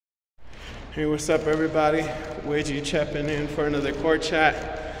Hey, what's up everybody? Wagey checking in for another court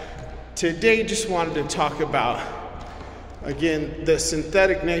chat. Today just wanted to talk about, again, the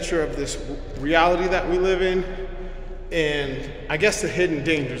synthetic nature of this reality that we live in and I guess the hidden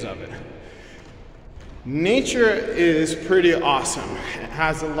dangers of it. Nature is pretty awesome. It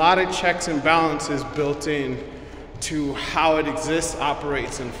has a lot of checks and balances built in to how it exists,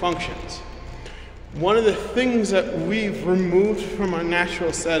 operates, and functions. One of the things that we've removed from our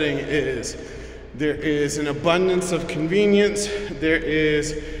natural setting is there is an abundance of convenience, there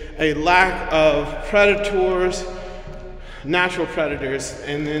is a lack of predators, natural predators,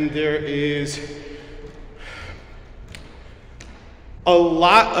 and then there is a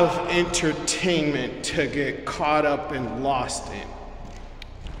lot of entertainment to get caught up and lost in.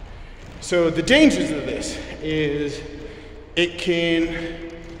 So the dangers of this is it can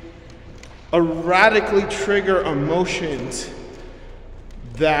erratically trigger emotions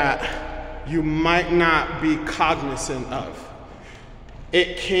that you might not be cognizant of.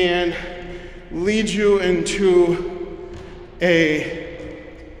 It can lead you into a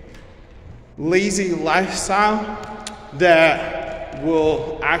lazy lifestyle that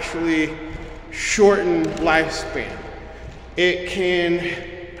will actually shorten lifespan. It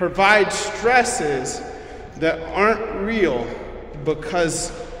can provide stresses that aren't real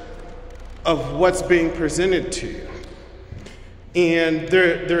because of what's being presented to you. And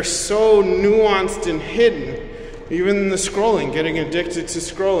they're so nuanced and hidden, even the scrolling, getting addicted to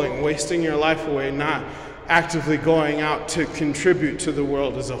scrolling, wasting your life away, not actively going out to contribute to the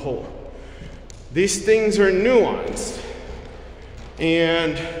world as a whole. These things are nuanced,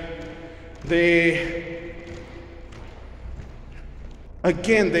 and they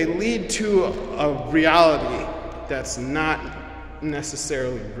lead to a reality that's not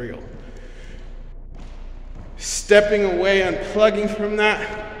necessarily real. Stepping away, unplugging from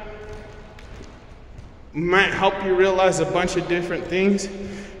that might help you realize a bunch of different things,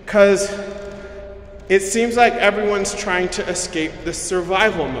 because it seems like everyone's trying to escape the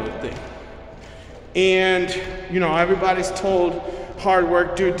survival mode thing. And, everybody's told hard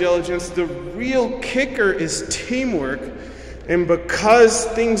work, due diligence. The real kicker is teamwork. And because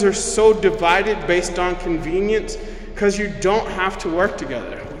things are so divided based on convenience, because you don't have to work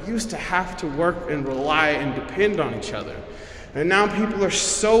together. We used to have to work and rely and depend on each other. And now people are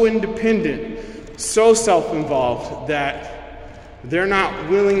so independent, so self-involved that they're not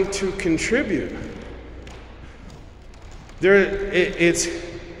willing to contribute. You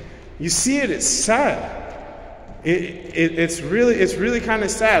see it, it's sad. It's really kind of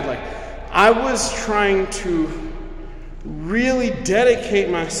sad. Like, I was trying to really dedicate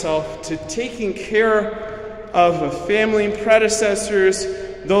myself to taking care of a family and predecessors,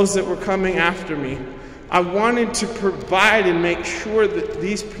 those that were coming after me. I wanted to provide and make sure that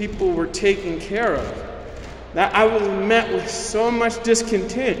these people were taken care of. That I was met with so much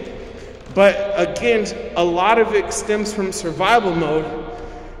discontent. But again, a lot of it stems from survival mode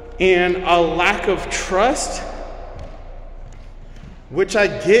and a lack of trust, which I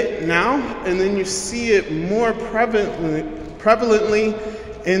get now, and then you see it more prevalently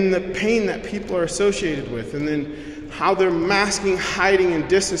in the pain that people are associated with, and then how they're masking, hiding, and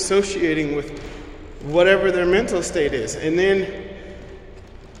disassociating with whatever their mental state is. And then,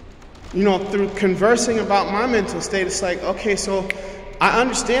 through conversing about my mental state, it's like, okay, so I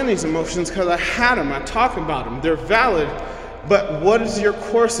understand these emotions because I had them, I talk about them, they're valid, but what is your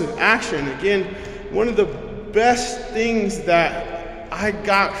course of action? Again, one of the best things that I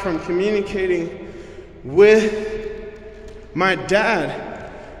got from communicating with my dad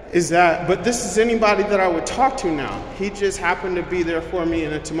is that, but this is anybody that I would talk to now. He just happened to be there for me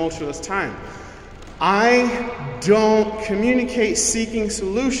in a tumultuous time. I don't communicate seeking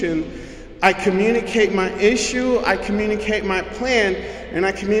solution. I communicate my issue, I communicate my plan, and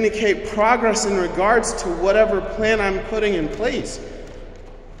I communicate progress in regards to whatever plan I'm putting in place.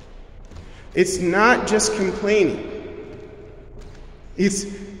 It's not just complaining. It's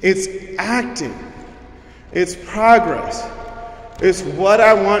acting. It's progress. It's what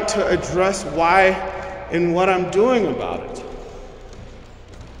I want to address, why, and what I'm doing about it.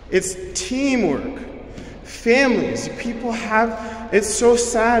 It's teamwork. Families, people have, it's so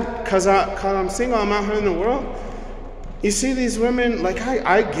sad because I'm single, I'm out here in the world. You see these women, like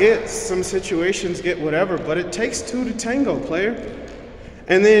I get some situations, get whatever, but it takes two to tango, player.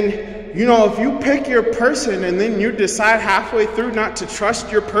 And then, if you pick your person and then you decide halfway through not to trust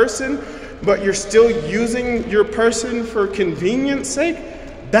your person, but you're still using your person for convenience sake,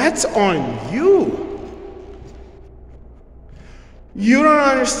 that's on you. You don't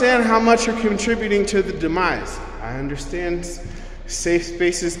understand how much you're contributing to the demise. I understand safe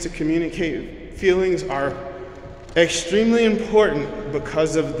spaces to communicate feelings are extremely important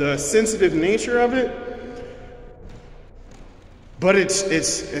because of the sensitive nature of it. But it's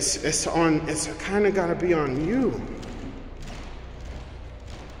kind of gotta be on you.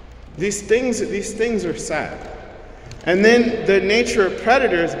 These things are sad. And then the nature of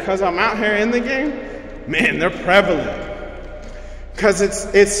predators, because I'm out here in the game, man, they're prevalent. Because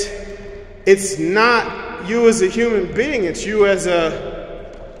it's not you as a human being, it's you as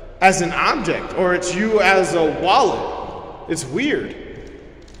an object, or it's you as a wallet. It's weird.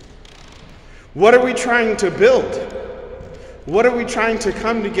 What are we trying to build? What are we trying to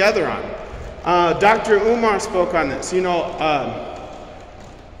come together on? Dr. Umar spoke on this.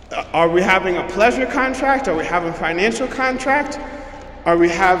 Are we having a pleasure contract? Are we having a financial contract? Are we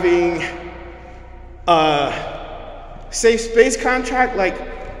having a safe space contract? Like,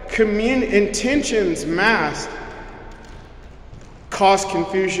 intentions masked cause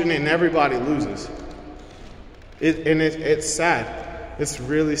confusion and everybody loses. It's sad. It's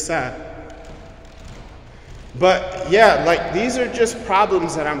really sad. But yeah, like, these are just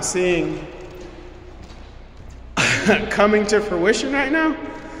problems that I'm seeing coming to fruition right now.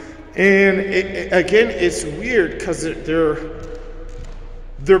 And again, it's weird because they're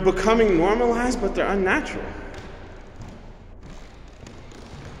becoming normalized, but they're unnatural.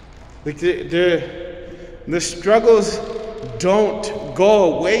 Like, the struggles don't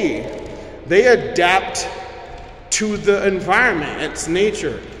go away. They adapt to the environment, its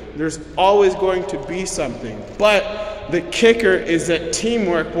nature. There's always going to be something. But the kicker is that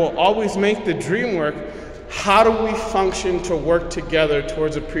teamwork will always make the dream work. How do we function to work together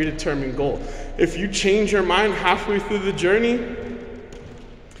towards a predetermined goal? If you change your mind halfway through the journey,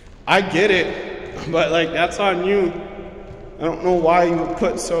 I get it, but like, that's on you. I don't know why you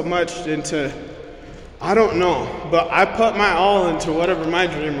put so much into, I don't know, but I put my all into whatever my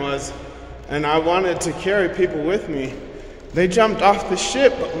dream was, and I wanted to carry people with me. They jumped off the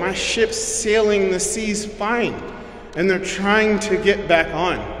ship, but my ship's sailing the seas fine, and they're trying to get back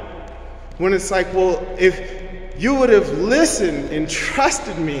on. When it's like, well, if you would have listened and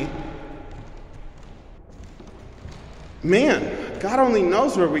trusted me, man, God only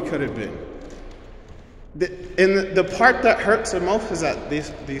knows where we could have been. And the part that hurts the most is that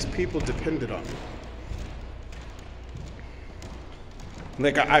these people depended on me.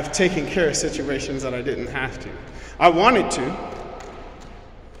 Like, I've taken care of situations that I didn't have to. I wanted to.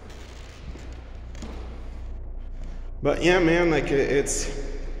 But yeah, man, like, it's,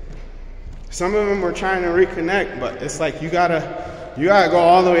 some of them were trying to reconnect, but it's like, you gotta go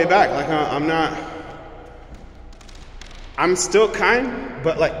all the way back. Like, I'm still kind,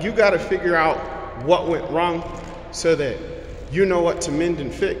 but like, you gotta figure out what went wrong so that you know what to mend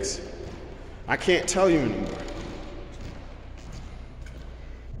and fix. I can't tell you anymore.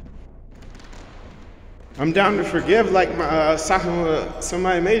 I'm down to forgive, like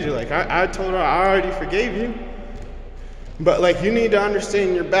somebody major. Like, I told her I already forgave you. But like, you need to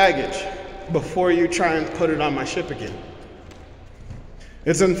understand your baggage before you try and put it on my ship again.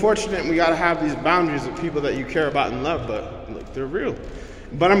 It's unfortunate we gotta have these boundaries with people that you care about and love, but like, they're real.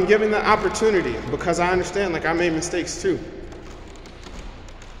 But I'm giving the opportunity because I understand, like, I made mistakes too.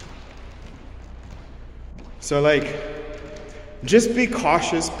 So like, just be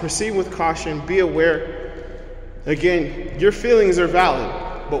cautious, proceed with caution, be aware. Again, your feelings are valid,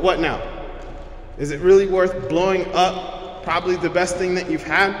 but what now? Is it really worth blowing up probably the best thing that you've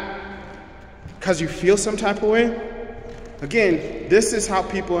had because you feel some type of way? Again, this is how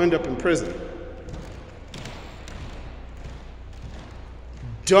people end up in prison.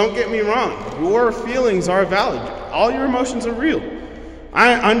 Don't get me wrong, your feelings are valid. All your emotions are real.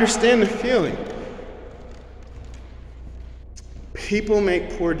 I understand the feeling. People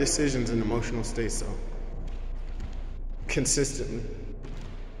make poor decisions in emotional states, though. Consistently.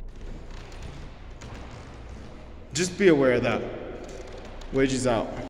 Just be aware of that. Wages out.